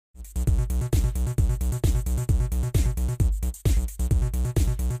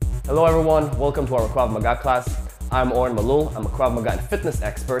Hello everyone, welcome to our KRAV MAGA class. I'm Oren Malul, I'm a KRAV MAGA and fitness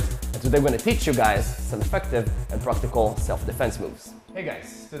expert, and today we're going to teach you guys some effective and practical self-defense moves. Hey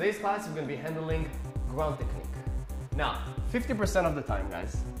guys, today's class we're going to be handling ground technique. Now, 50% of the time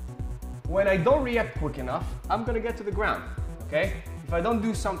guys, when I don't react quick enough, I'm going to get to the ground, okay? If I don't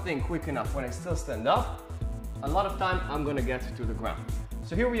do something quick enough when I still stand up, a lot of time I'm going to get to the ground.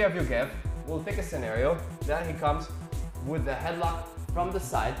 So here we have Yogev. We'll take a scenario that he comes with the headlock from the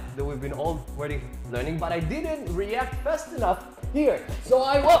side that we've been already learning, but I didn't react fast enough here. So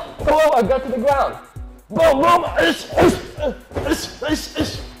I got to the ground. Boom, boom.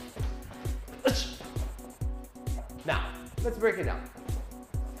 Now, let's break it down.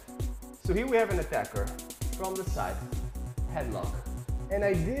 So here we have an attacker from the side, headlock. And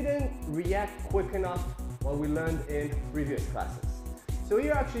I didn't react quick enough what we learned in previous classes. So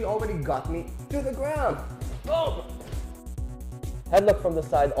here actually already got me to the ground. Boom. Headlock from the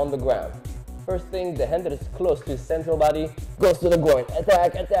side on the ground. First thing, the hand that is close to his central body goes to the groin.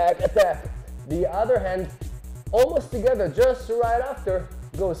 Attack, attack, attack. The other hand, almost together, just right after,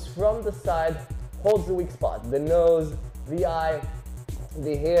 goes from the side, holds the weak spot. The nose, the eye,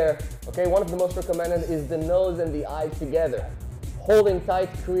 the hair. Okay, one of the most recommended is the nose and the eye together. Holding tight,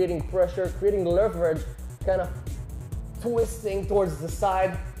 creating pressure, creating leverage, kind of twisting towards the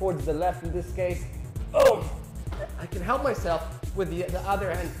side, towards the left in this case. Boom! I can help myself with the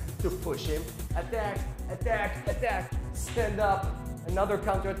other hand to push him. Attack, attack, attack. Stand up. Another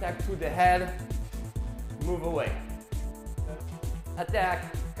counter attack to the head. Move away.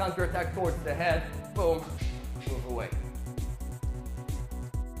 Attack, counter attack towards the head. Boom. Move away.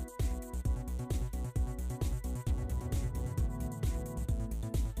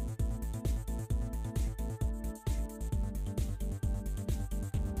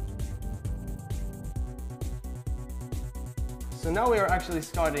 So now we are actually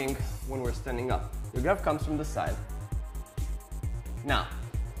starting when we're standing up. Yogev comes from the side. Now,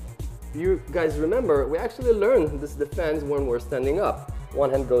 you guys remember, we actually learned this defense when we're standing up. One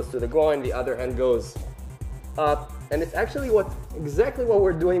hand goes to the groin, the other hand goes up, and it's actually exactly what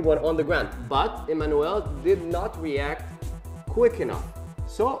we're doing when on the ground. But Emmanuel did not react quick enough.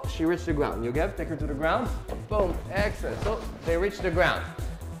 So she reached the ground. Yogev, take her to the ground. Boom, excellent. So they reached the ground.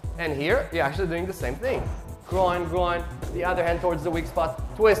 And here, you're actually doing the same thing. Groin, groin, the other hand towards the weak spot,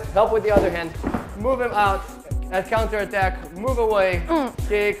 twist, help with the other hand, move him out, at counter attack, move away,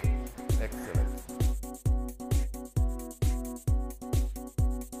 kick, excellent.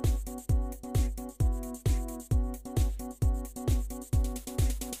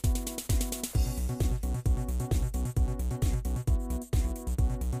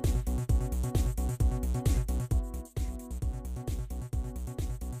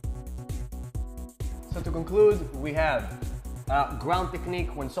 So to conclude, we have ground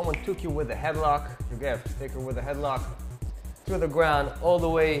technique when someone took you with a headlock. Yogev, take her with a headlock to the ground all the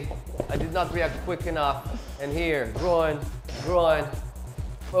way. I did not react quick enough. And here, groin, groin,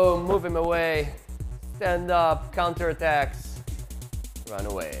 boom, move him away. Stand up, counter attacks, run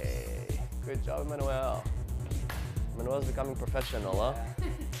away. Good job, Emmanuel. Emmanuel's becoming professional, huh?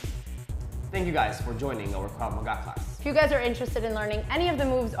 Thank you guys for joining our KRAV MAGA class. If you guys are interested in learning any of the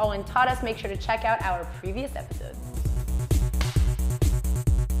moves Owen taught us, make sure to check out our previous episodes.